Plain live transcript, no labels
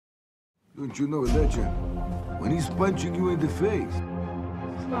Don't you know, legend? When he's punching you in the face.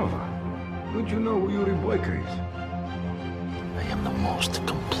 Slava, don't you know who Yuri Boyka is? I am the most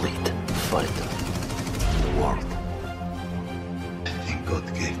complete fighter in the world. I think God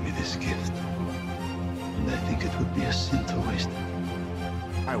gave me this gift. And I think it would be a sin to waste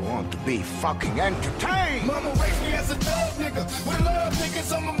it. I want to be fucking entertained! Mama raised me as a dog nigga. With love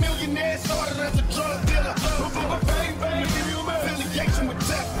niggas, I'm a millionaire. Started as a drug dealer. Bang, bang, affiliation with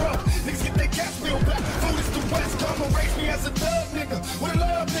death, bro. Niggas get their cash bill back. Food is the West. Mama raised me as a dog nigga. With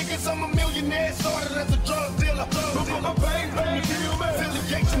love niggas, I'm a millionaire. Started as a drug dealer. Bang, bang,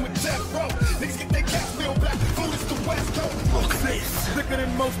 affiliation with death, bro. Niggas get their cash bill back. Food is the West Coast. Look at this. Thicker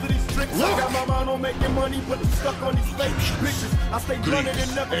than most of these tricks. I got my mind on making money, but I'm stuck on these fake bitches. I stay running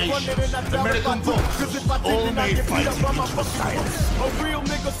and never funded, and I doubt if I do. Cause if I did, then I get beat up by my fucking book. A real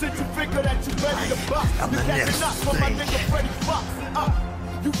nigga since you figure that you ready to box. You catch a knock from my nigga Freddie Fox.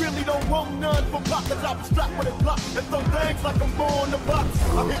 You really don't want none for pockets. I be strapped with a block and throw things like I'm born to box.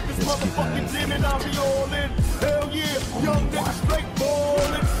 I hit this motherfucking gym and I'll be all in. Hell yeah, young nigga straight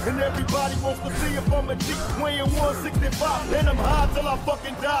ballin'. And everybody wants to see if I'm a G weighing 165. And I'm high till I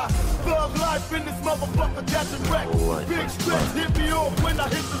fucking die. Thug life in this motherfucker catching wreck. Big stretch hit me off when I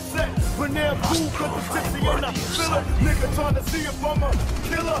hit the set. But now I'm cool cause the tipsy and I feel it. Nigga trying to see if I'm a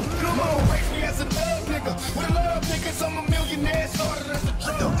killer. Come on, raise me as a thug nigga. With love niggas, I'm a millionaire. Started as a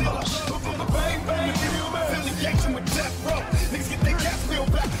drug dealer. Bang, bang, affiliation with death, bro. Niggas get their cash bill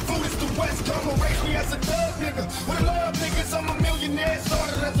back. Food is the West. Come on, raise me as a thug nigga. With love niggas, I'm a millionaire.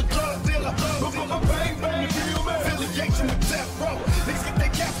 Started as a drug dealer. Bang, bang, affiliation with death, bro. Niggas get their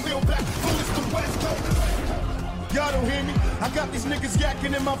cash bill back. Food is the West Coast. Y'all don't hear me? I got these niggas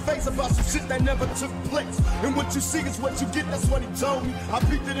yakking in my face about some shit that never took place. And what you see is what you get, that's what he told me. I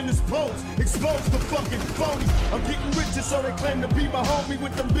peeped it in his pose, exposed the fucking phony. I'm getting richer, so they claim to be my homie.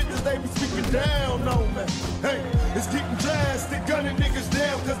 With them bitches, they be speaking down on me. Hey, it's getting drastic, gunning niggas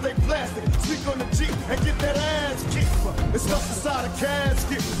down cause they plastic. Sneak on the Jeep and get that ass kicked. It's stuff inside a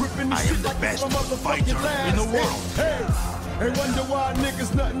casket, ripping this shit like it's my motherfucking last in the world. Hey, they wonder why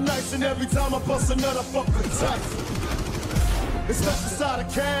niggas nothing nice, and every time I bust another fucking tight. It's stuck inside a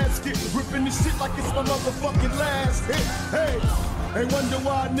casket, ripping this shit like it's my motherfucking last hit. Hey, they wonder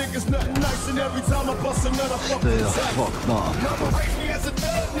why niggas nothing nice, and every time I bust another fucking tight. Mama raised me as a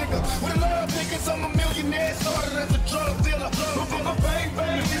thug nigga. With love niggas, I'm a millionaire. Started as a drug dealer. Bang,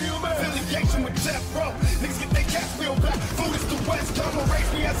 bang, affiliation with death, bro. Niggas get their cash bill back. Food is the West. Mama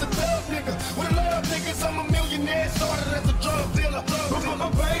raised me as a thug nigga. With love niggas, I'm a millionaire. Started as a drug dealer.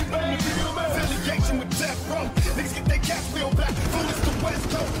 Bang, bang, affiliation with death, bro. Niggas get their cash bill back. Food is the West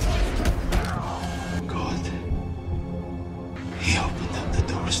Coast. God, He opened up the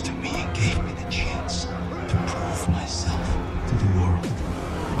doors to me and gave me the chance to prove myself to the world.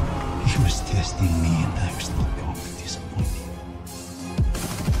 He was testing me, and I was not going to disappoint him.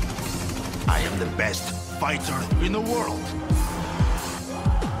 I am the best fighter in the world.